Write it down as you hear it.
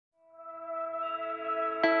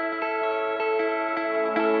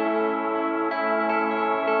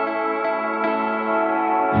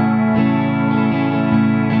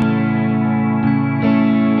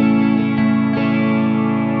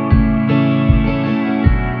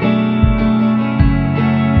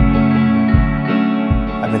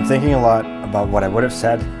been thinking a lot about what I would have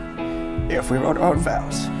said if we wrote our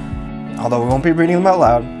vows. Although we won't be reading them out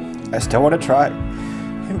loud, I still want to try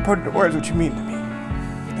and put into words what you mean to me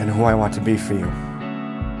and who I want to be for you.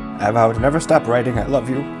 I vow to never stop writing I love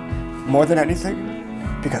you more than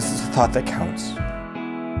anything, because it's the thought that counts.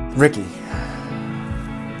 Ricky,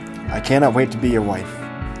 I cannot wait to be your wife.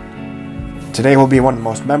 Today will be one of the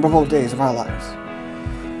most memorable days of our lives.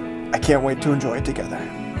 I can't wait to enjoy it together.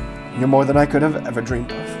 You're more than I could have ever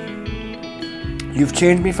dreamed of. You've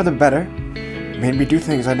changed me for the better, made me do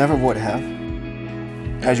things I never would have.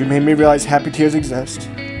 As you made me realize happy tears exist,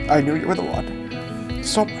 I knew you were the one.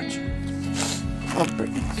 So much. Oh,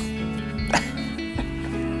 Brittany.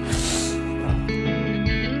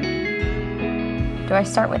 Do I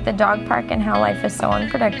start with the dog park and how life is so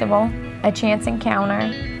unpredictable? A chance encounter.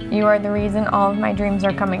 You are the reason all of my dreams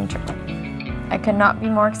are coming true. I could not be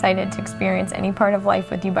more excited to experience any part of life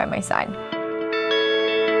with you by my side.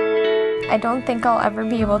 I don't think I'll ever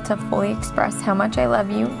be able to fully express how much I love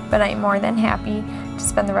you, but I am more than happy to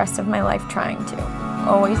spend the rest of my life trying to.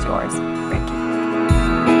 Always yours, Ricky.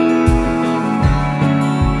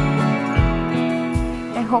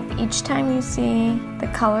 I hope each time you see the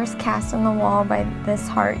colors cast on the wall by this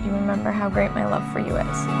heart, you remember how great my love for you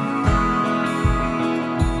is.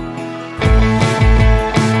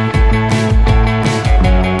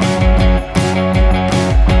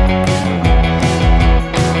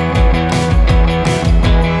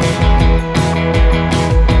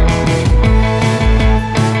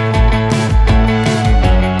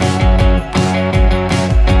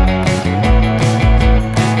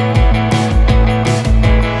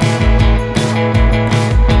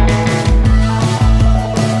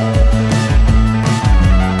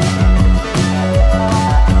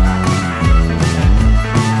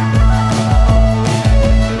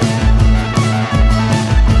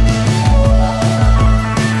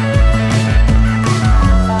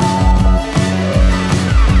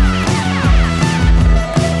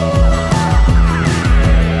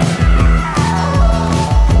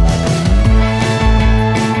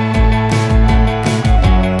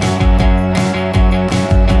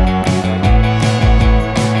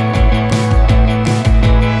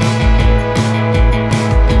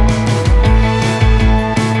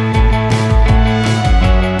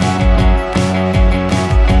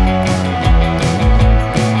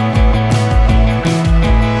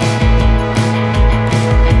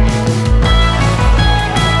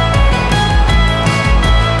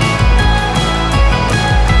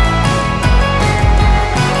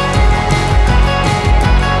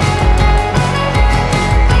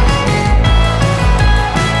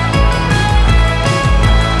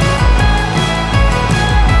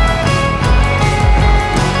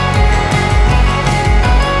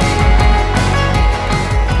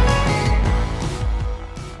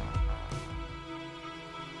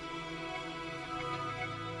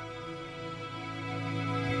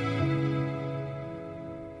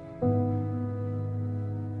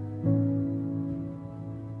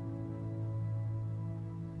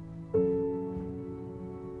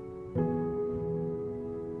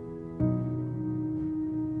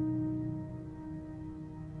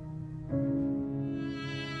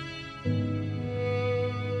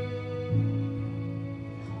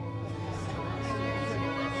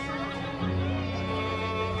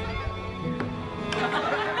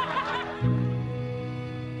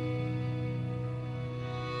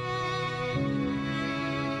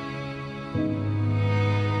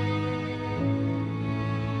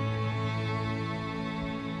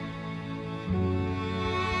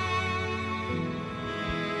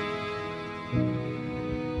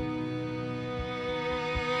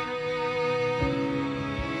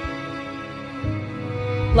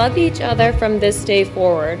 Love each other from this day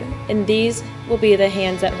forward, and these will be the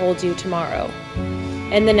hands that hold you tomorrow,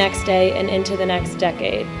 and the next day, and into the next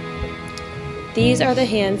decade. These are the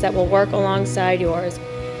hands that will work alongside yours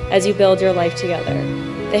as you build your life together.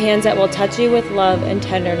 The hands that will touch you with love and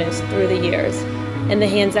tenderness through the years, and the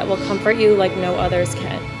hands that will comfort you like no others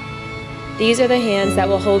can. These are the hands that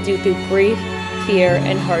will hold you through grief, fear,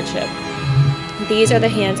 and hardship. These are the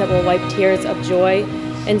hands that will wipe tears of joy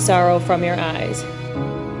and sorrow from your eyes.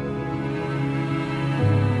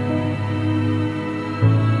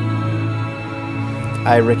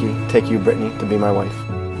 I, Ricky, take you, Brittany, to be my wife,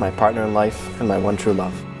 my partner in life, and my one true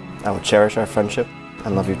love. I will cherish our friendship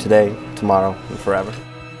and love you today, tomorrow, and forever.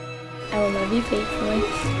 I will love you faithfully.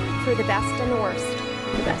 Through the best and the worst.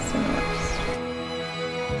 The best and the worst.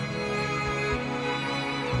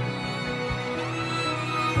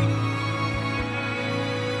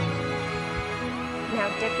 Now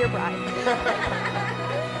dip your bride.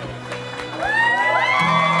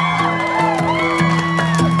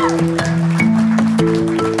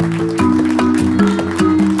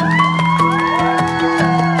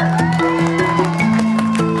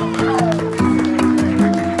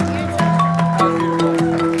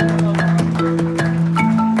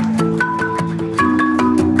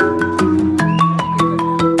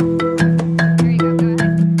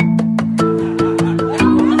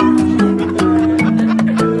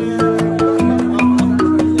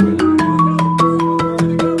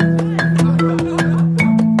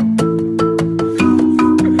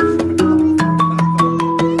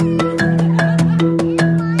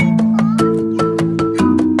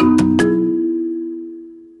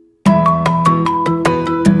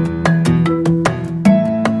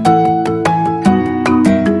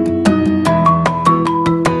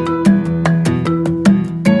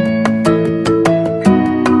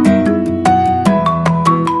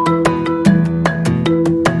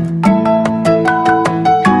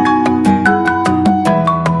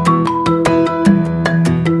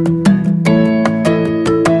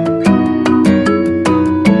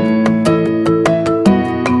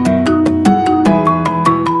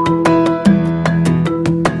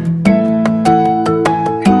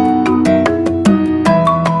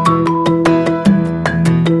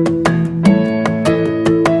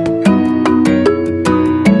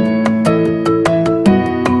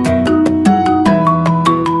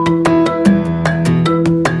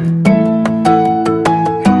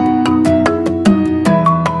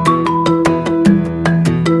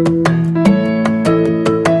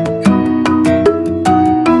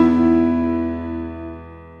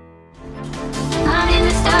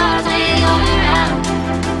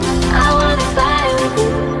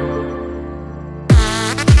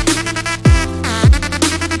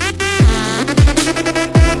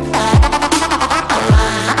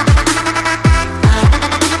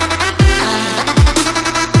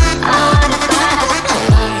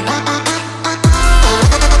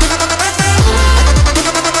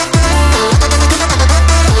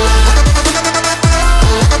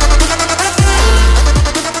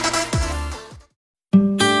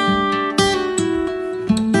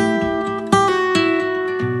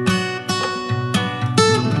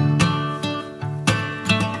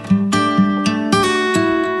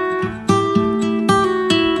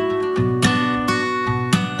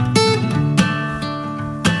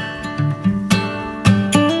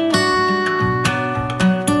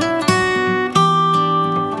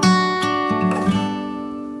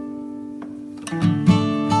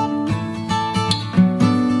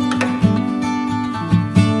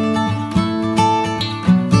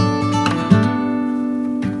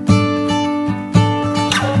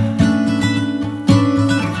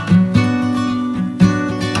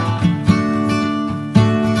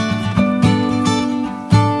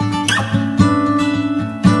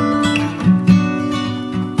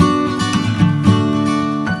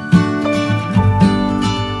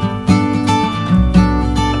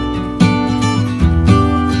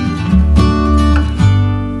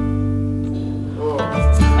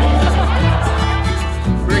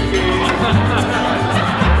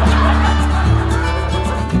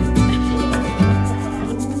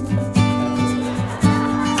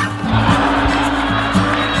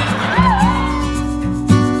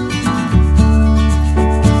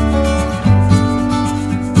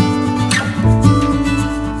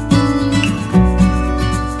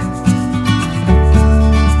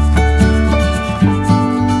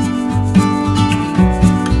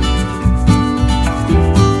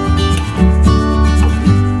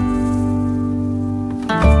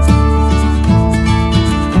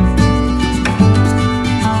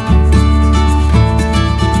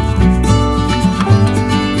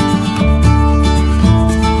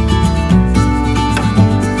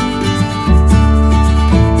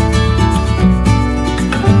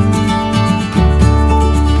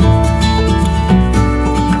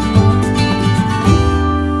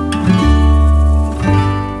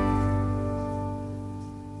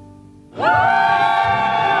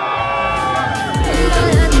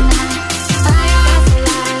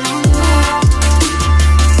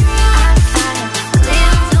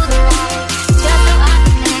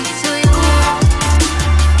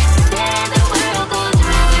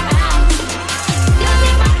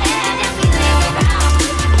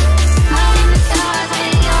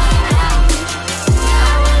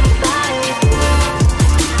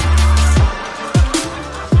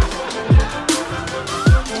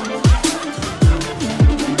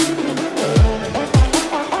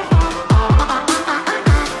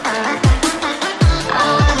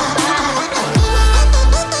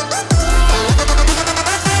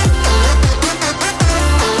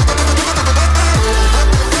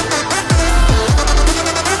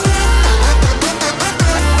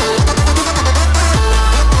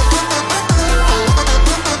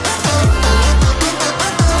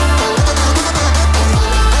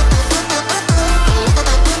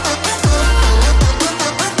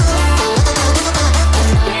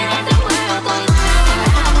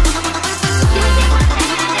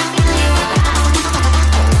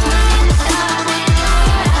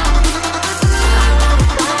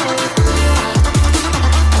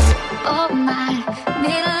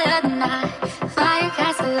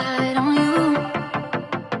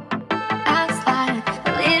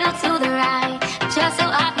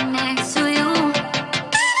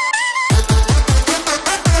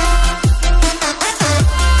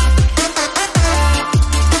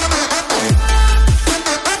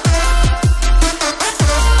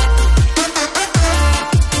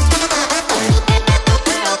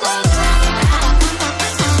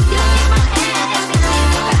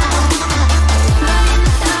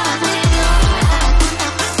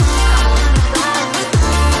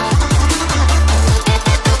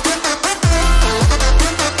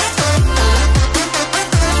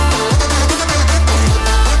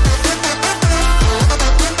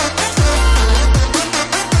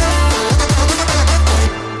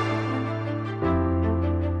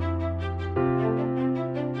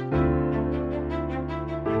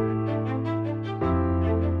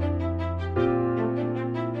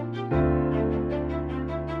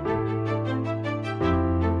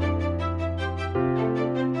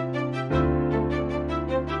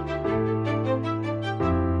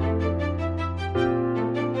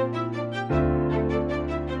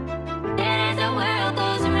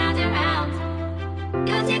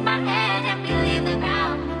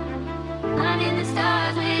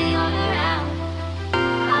 stars.